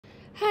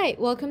Hi,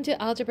 welcome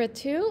to Algebra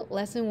 2,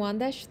 Lesson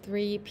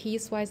 1-3,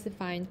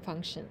 Piecewise-Defined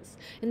Functions.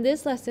 In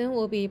this lesson,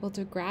 we'll be able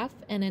to graph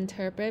and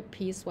interpret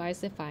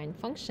piecewise-defined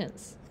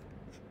functions.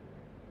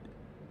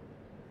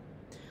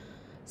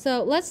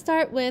 So let's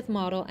start with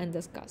model and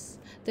discuss.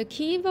 The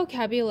key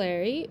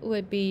vocabulary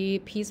would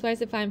be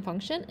piecewise-defined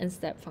function and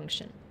step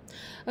function.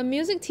 A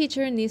music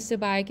teacher needs to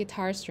buy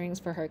guitar strings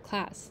for her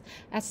class.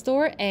 At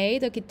store A,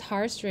 the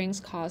guitar strings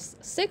cost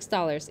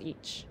 $6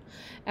 each.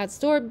 At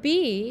store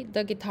B,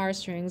 the guitar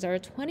strings are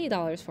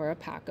 $20 for a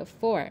pack of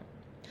 4.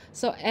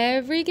 So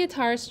every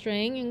guitar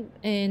string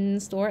in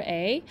store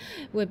A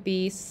would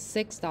be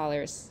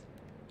 $6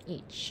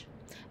 each.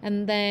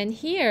 And then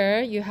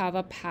here you have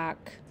a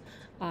pack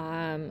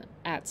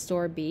at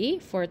store B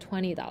for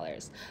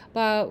 $20.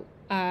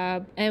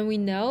 And we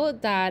know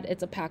that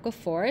it's a pack of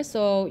 4,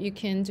 so you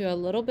can do a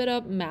little bit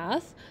of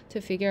math to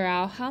figure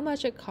out how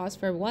much it costs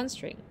for one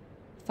string.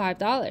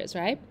 $5,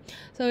 right?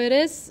 So it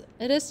is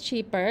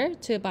cheaper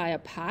to buy a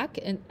pack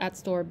at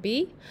store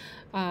B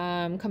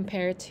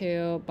compared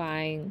to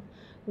buying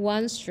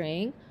one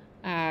string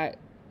at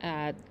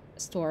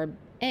store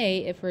A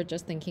if we're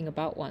just thinking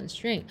about one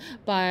string.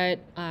 But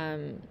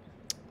the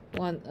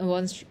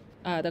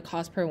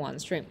cost per one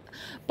string.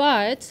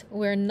 But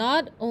we're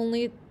not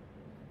only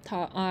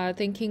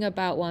thinking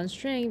about one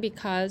string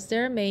because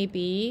there may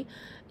be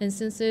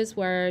instances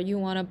where you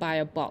want to buy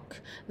a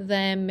bulk.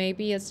 Then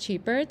maybe it's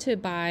cheaper to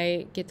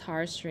buy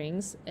guitar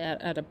strings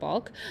at a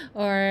bulk.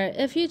 Or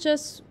if you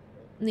just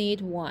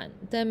need one,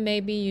 then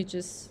maybe you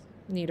just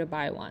need to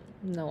buy one.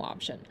 No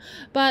option.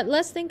 But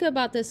let's think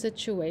about this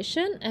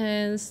situation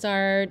and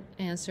start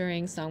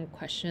answering some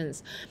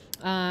questions.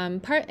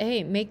 Part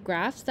A, make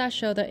graphs that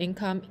show the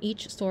income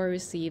each store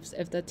receives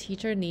if the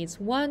teacher needs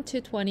 1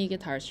 to 20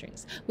 guitar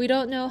strings. We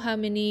don't know how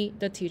many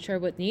the teacher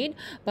would need,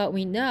 but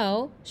we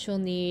know she'll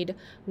need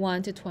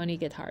 1 to 20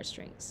 guitar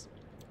strings,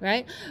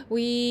 right?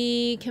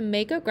 We can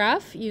make a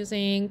graph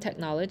using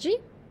technology.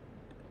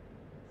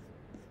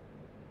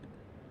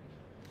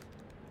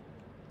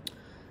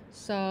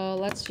 So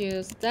let's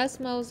use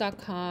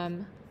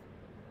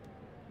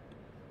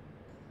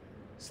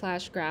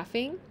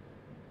desmos.com/graphing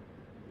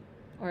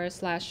or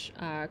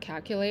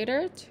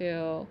 /calculator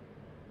to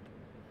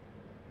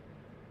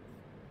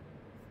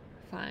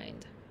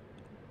find.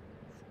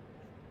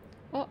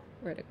 Oh,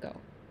 where'd it go?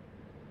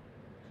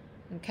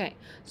 Okay,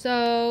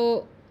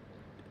 so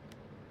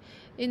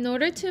in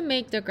order to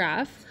make the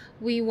graph,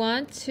 we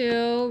want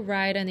to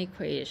write an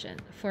equation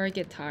for a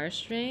guitar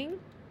string.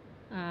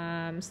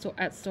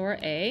 At store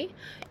A,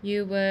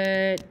 you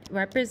would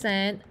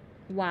represent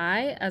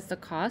Y as the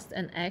cost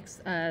and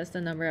X as the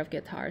number of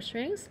guitar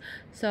strings.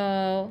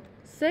 So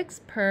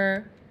 6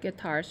 per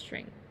guitar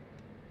string.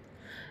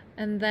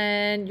 And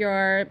then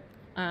your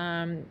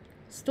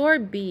store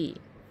B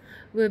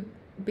would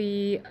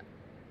be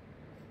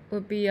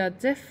a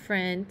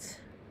different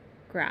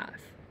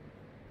graph.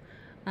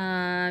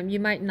 You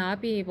might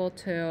not be able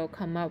to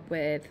come up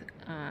with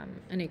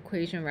an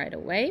equation right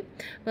away,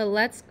 but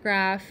let's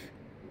graph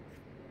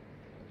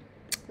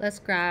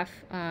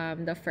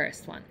the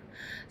first one.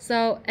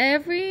 So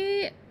if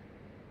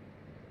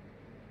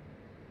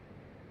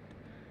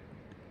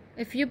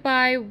you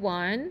buy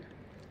 1,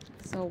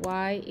 so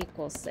Y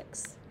equals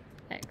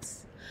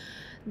 6x.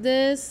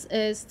 This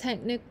is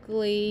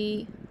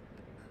technically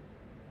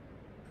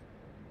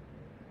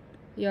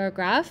your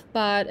graph,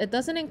 but it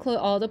doesn't include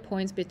all the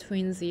points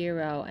between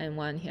 0 and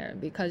 1 here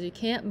because you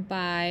can't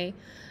buy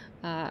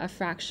a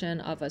fraction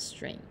of a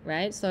string,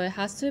 right? So it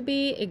has to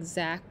be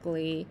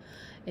exactly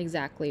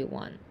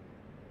 1.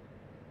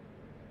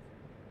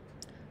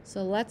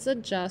 So let's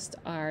adjust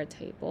our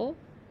table.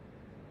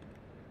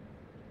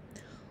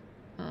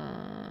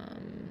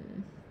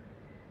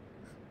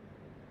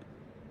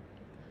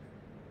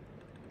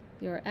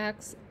 Your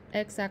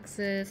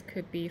x-axis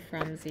could be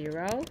from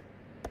 0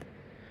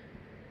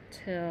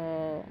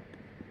 till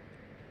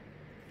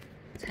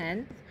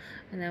 10,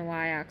 and then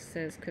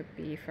y-axis could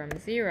be from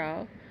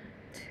 0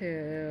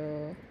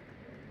 to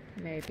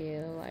maybe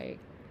like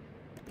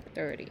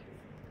 30.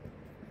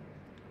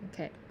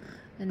 Okay,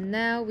 and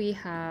now we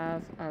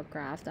have a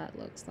graph that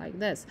looks like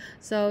this.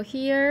 So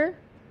here,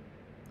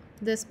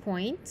 this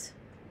point,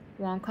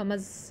 1,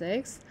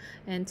 6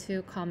 and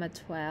 2,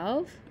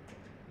 12,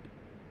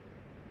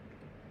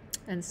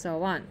 and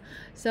so on.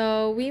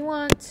 So we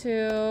want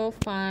to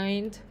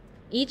find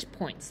each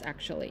points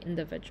actually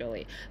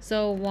individually.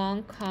 So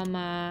 1,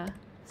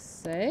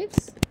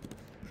 6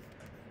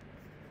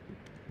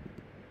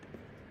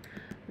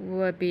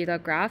 would be the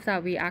graph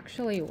that we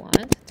actually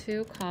want.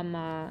 2,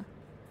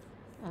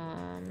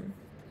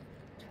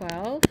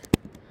 12,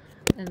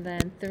 and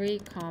then 3,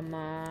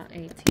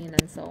 18,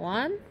 and so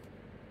on.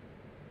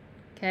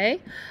 Okay,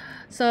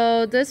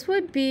 so this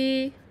would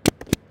be,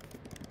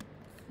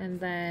 and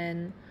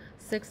then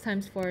 6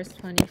 times 4 is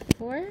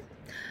 24.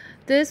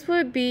 This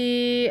would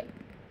be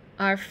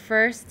our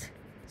first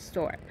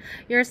store.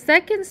 Your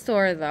second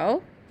store,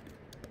 though,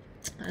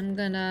 I'm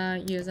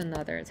gonna use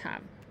another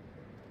tab.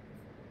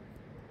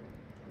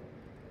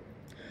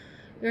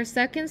 Your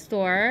second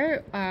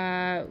store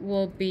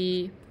will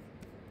be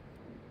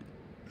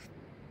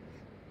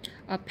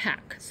a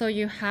pack. So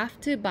you have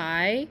to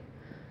buy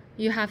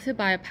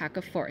a pack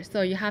of 4.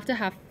 So you have to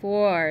have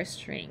 4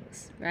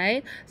 strings,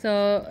 right?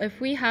 So if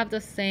we have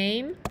the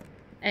same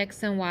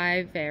x and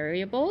y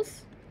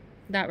variables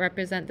that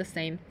represent the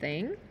same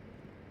thing,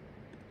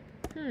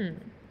 I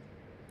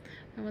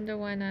wonder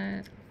why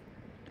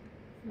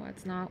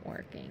it's not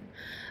working.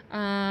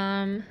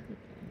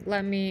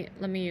 Let me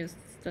use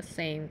the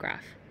same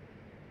graph.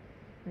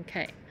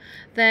 Okay,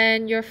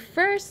 then your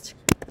first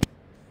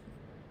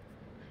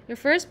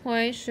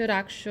point should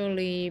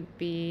actually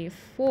be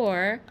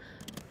 4,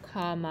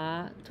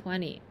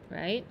 20,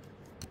 right?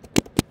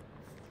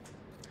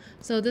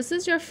 So this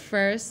is your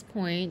first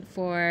point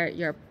for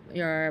your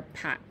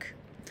pack.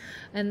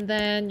 And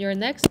then your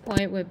next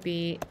point would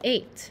be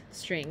 8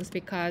 strings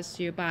because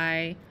you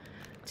buy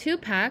 2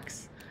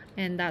 packs,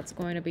 and that's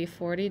going to be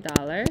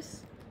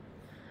 $40,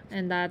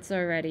 and that's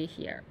already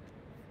here,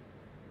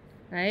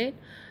 right?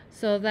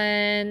 So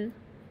then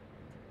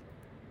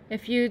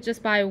if you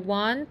just buy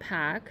 1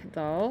 pack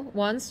though,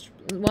 one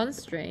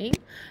string,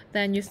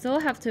 then you still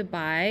have to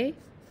buy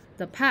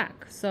the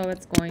pack, so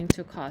it's going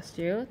to cost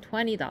you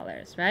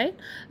 $20, right?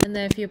 And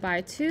then if you buy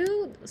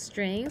 2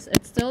 strings,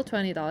 it's still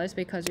 $20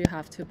 because you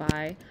have to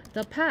buy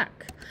the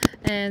pack.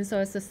 And so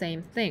it's the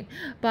same thing.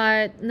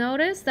 But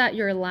notice that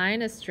your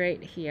line is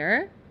straight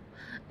here,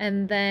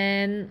 and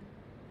then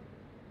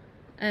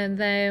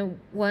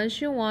once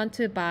you want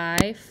to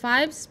buy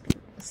 5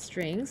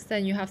 strings,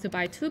 then you have to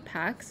buy 2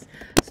 packs,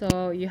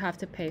 so you have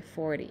to pay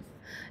 $40.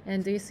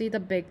 And do you see the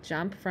big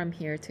jump from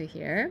here to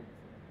here?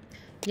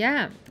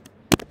 Yeah.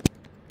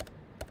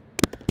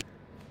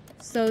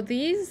 So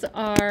these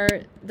are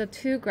the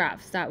 2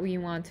 graphs that we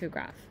want to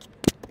graph.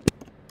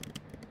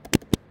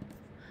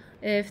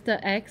 If the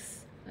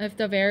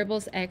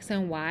variables x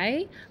and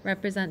y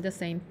represent the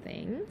same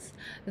things,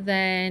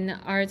 then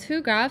our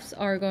 2 graphs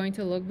are going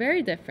to look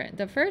very different.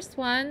 The first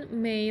one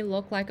may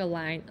look like a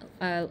line,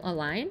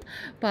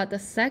 but the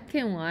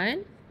second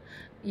one,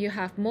 you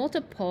have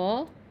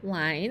multiple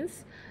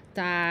lines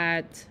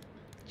that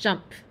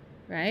jump,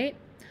 right?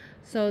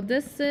 So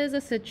this is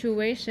a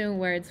situation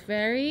where it's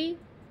very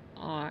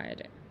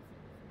odd.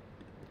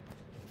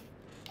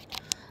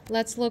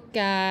 Let's look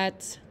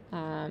at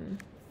part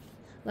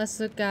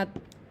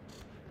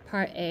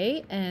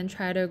A and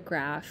try to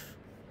graph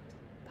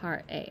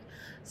part A.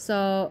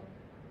 So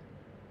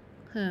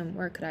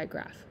where could I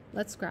graph?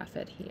 Let's graph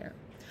it here.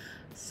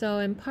 So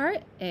in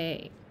part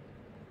A,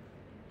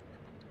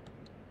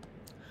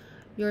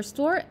 your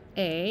store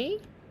A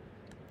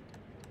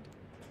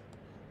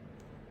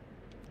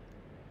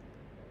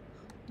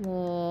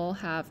will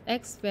have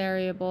x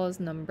variables,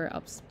 number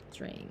of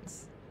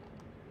strings,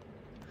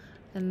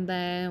 and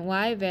then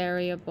y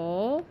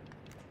variable,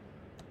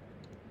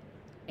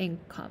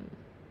 income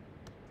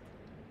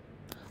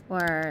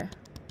or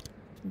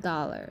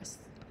dollars,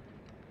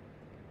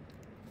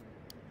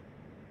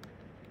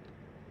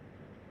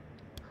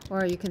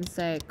 or you can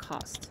say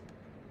cost.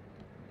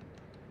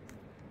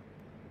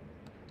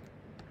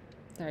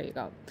 There you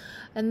go.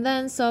 And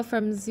then so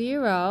from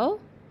 0,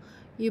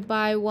 you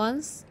buy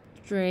 1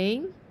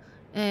 string,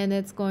 and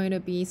it's going to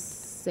be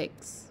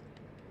 $6.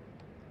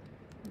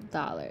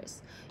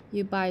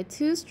 You buy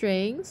 2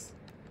 strings,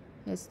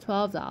 it's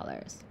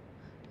 $12.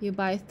 You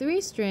buy 3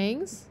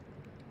 strings,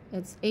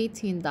 it's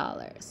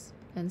 $18,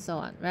 and so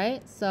on,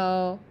 right?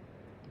 So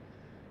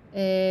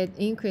it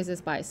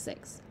increases by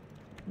 6.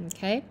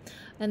 Okay,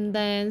 and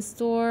then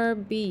store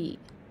B,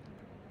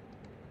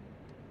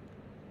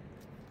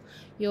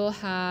 you'll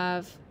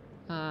have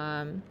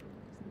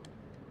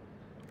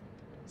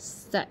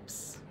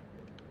steps.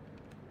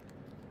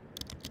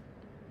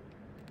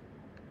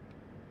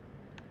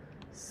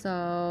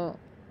 So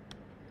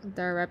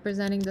they're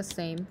representing the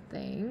same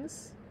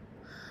things.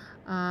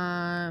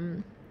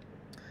 And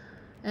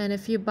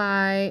if you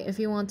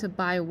want to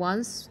buy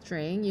 1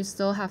 string, you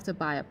still have to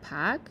buy a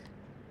pack.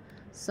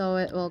 So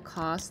it will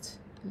cost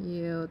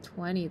you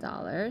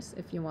 $20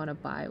 if you want to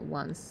buy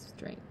 1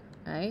 string,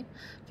 right?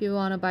 If you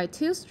want to buy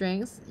 2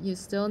 strings, you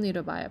still need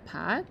to buy a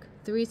pack.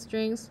 3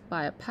 strings,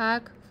 buy a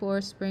pack. 4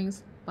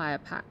 strings, buy a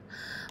pack.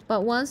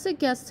 But once it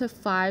gets to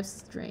 5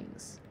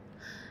 strings,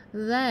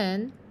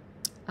 then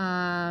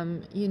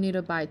you need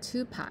to buy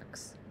 2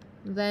 packs.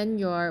 Then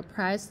your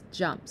price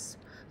jumps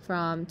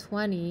from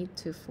 20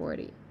 to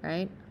 40,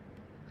 right?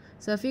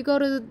 So if you go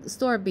to the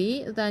store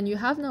B, then you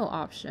have no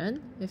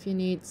option. If you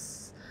need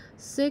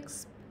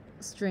 6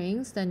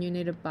 strings, then you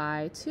need to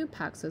buy 2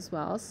 packs as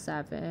well,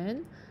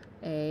 7,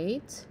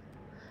 8.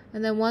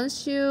 And then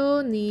once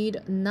you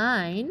need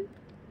 9,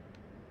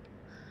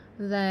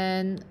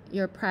 then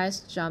your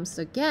price jumps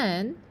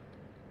again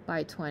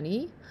by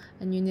 20,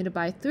 and you need to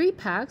buy 3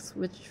 packs,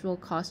 which will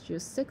cost you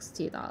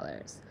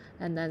 $60,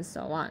 and then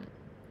so on.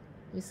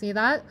 You see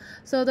that?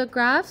 So the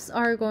graphs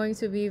are going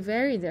to be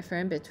very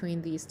different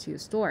between these 2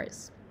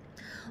 stores.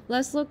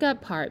 Let's look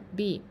at part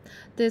B.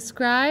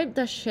 Describe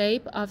the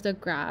shape of the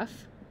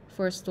graph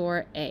for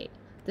store A.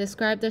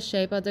 Describe the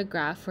shape of the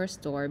graph for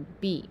store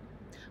B.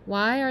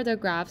 Why are the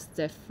graphs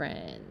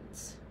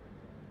different?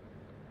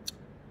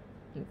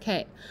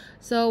 Okay,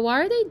 so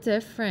why are they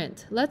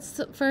different? Let's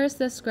first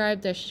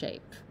describe the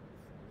shape.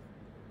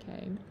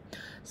 Okay,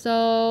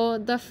 so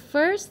the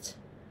first,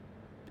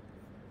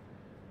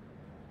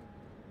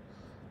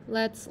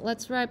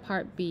 let's write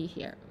part B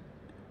here.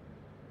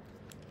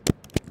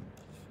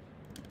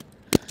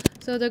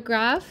 So the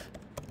graph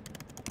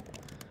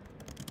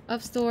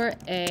of store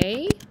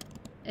A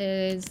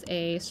is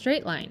a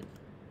straight line,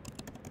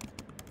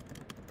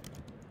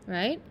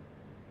 right?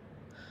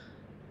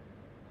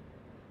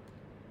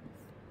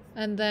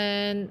 And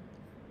then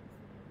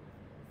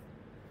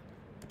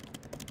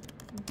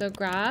the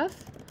graph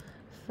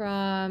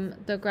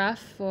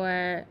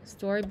for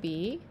store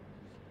B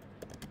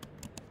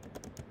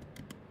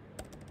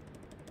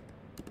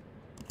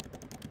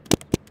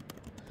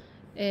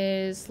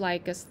is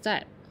like a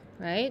step,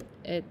 right?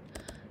 It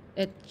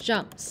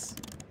jumps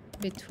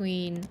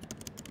between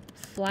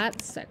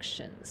flat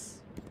sections.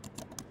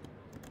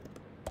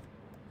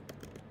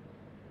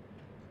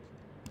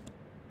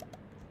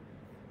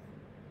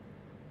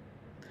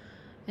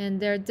 And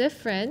they're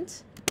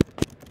different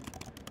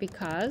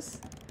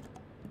because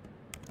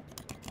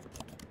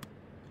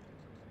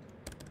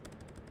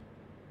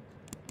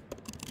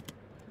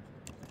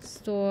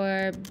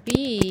store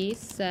B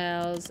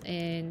sells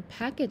in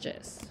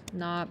packages,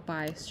 not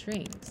by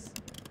strings,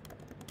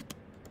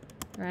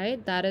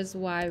 right? That is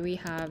why we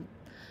have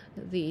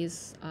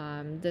these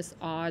this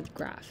odd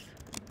graph.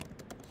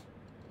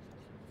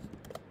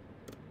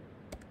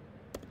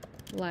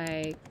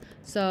 Like,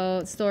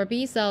 so store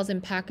B sells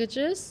in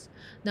packages,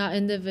 not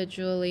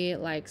individually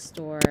like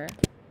store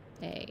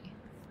A.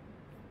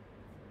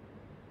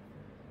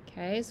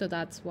 Okay, so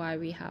that's why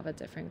we have a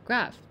different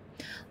graph.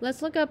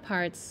 Let's look at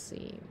part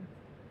C.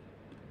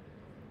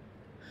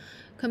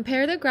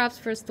 Compare the graphs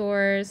for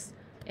stores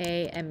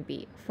A and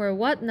B. For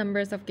what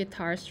numbers of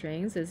guitar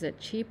strings is it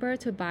cheaper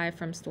to buy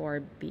from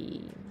store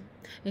B?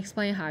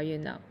 Explain how you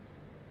know.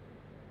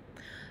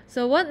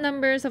 So what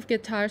numbers of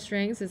guitar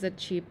strings is it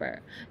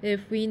cheaper?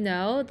 If we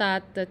know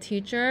that the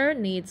teacher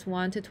needs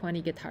 1 to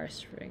 20 guitar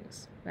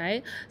strings,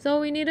 right? So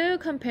we need to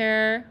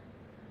compare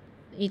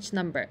each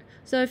number.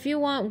 So if you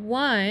want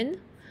 1,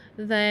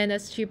 then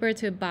it's cheaper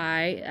to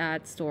buy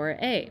at store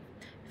A.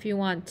 If you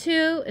want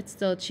 2, it's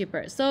still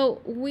cheaper. So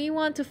we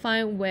want to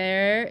find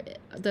where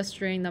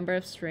the number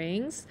of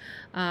strings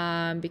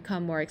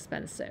become more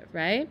expensive,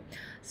 right?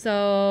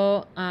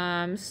 So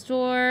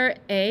store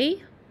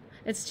A,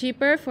 it's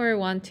cheaper for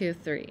 1, 2,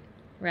 3,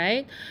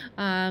 right?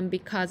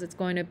 Because it's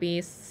going to be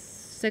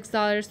 $6,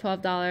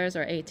 $12,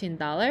 or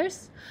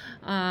 $18.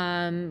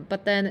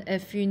 But then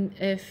if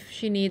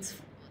she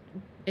needs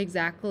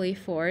exactly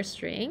 4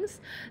 strings,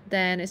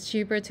 then it's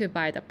cheaper to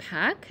buy the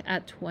pack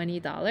at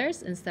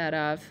 $20 instead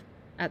of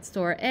at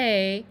store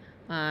A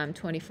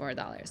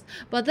 $24.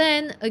 But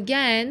then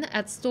again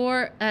at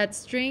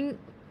string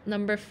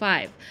number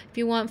 5, if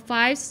you want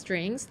 5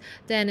 strings,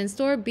 then in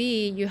store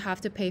B you have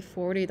to pay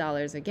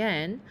 $40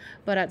 again,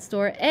 but at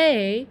store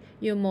A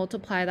you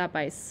multiply that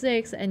by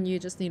 6 and you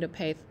just need to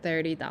pay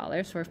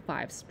 $30 for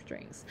 5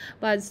 strings.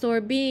 But at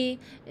store B,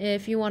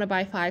 if you want to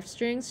buy 5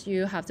 strings,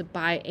 you have to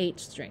buy 8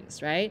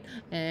 strings, right?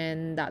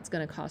 And that's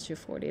going to cost you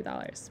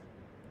 $40.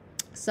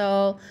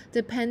 So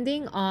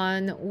depending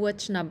on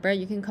which number,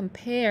 you can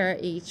compare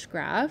each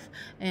graph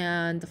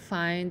and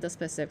find the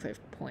specific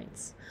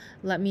points.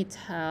 Let me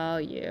tell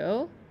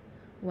you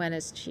when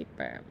it's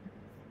cheaper.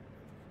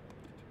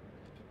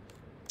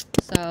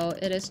 So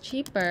it is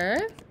cheaper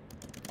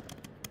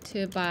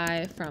to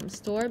buy from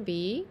store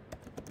B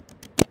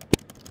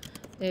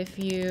if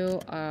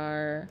you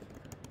are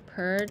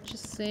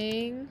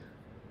purchasing.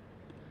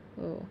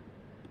 Oh,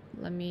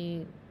 let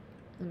me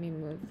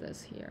move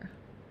this here.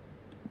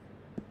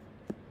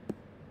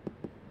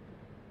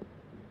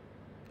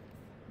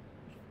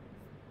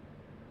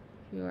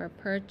 You are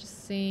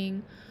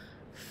purchasing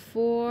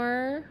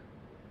 4,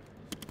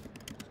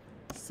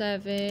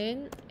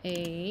 7,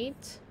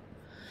 8,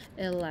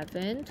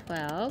 11,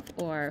 12,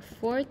 or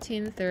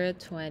 14 through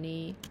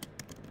 20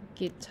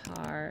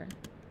 guitar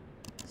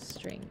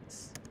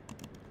strings.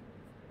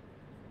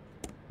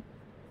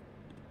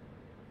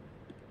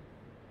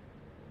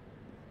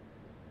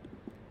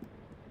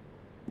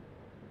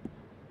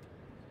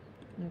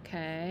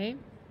 Okay.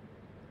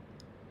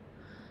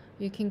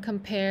 You can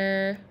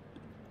compare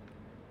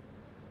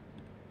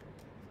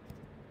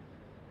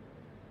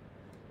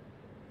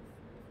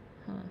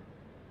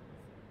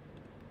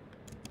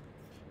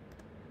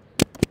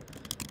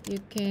You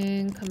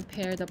can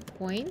compare the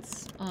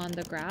points on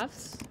the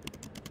graphs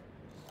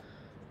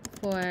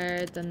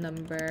for the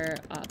number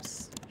of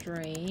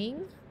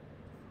string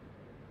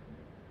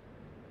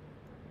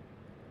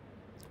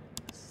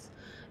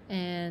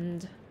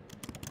and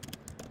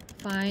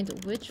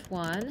find which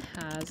one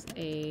has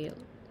a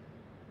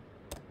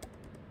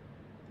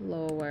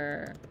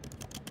lower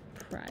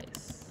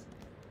price.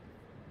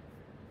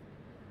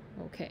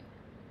 Okay.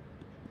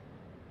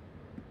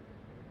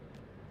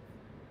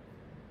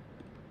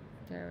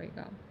 There we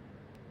go.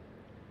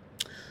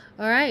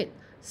 All right,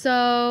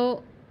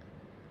 so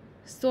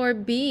store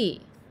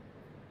B.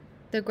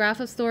 The graph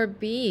of store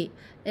B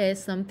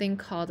is something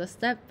called a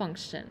step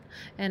function,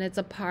 and it's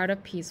a part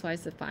of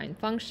piecewise-defined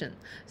function.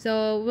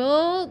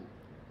 So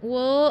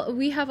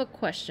we have a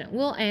question.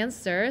 We'll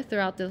answer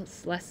throughout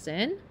this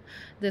lesson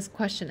this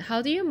question.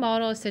 How do you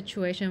model a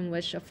situation in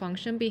which a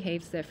function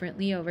behaves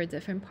differently over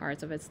different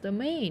parts of its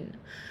domain?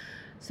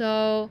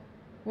 So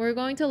we're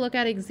going to look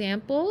at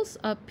examples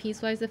of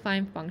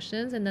piecewise-defined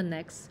functions in the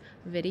next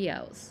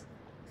videos.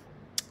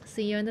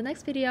 See you in the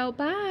next video.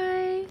 Bye!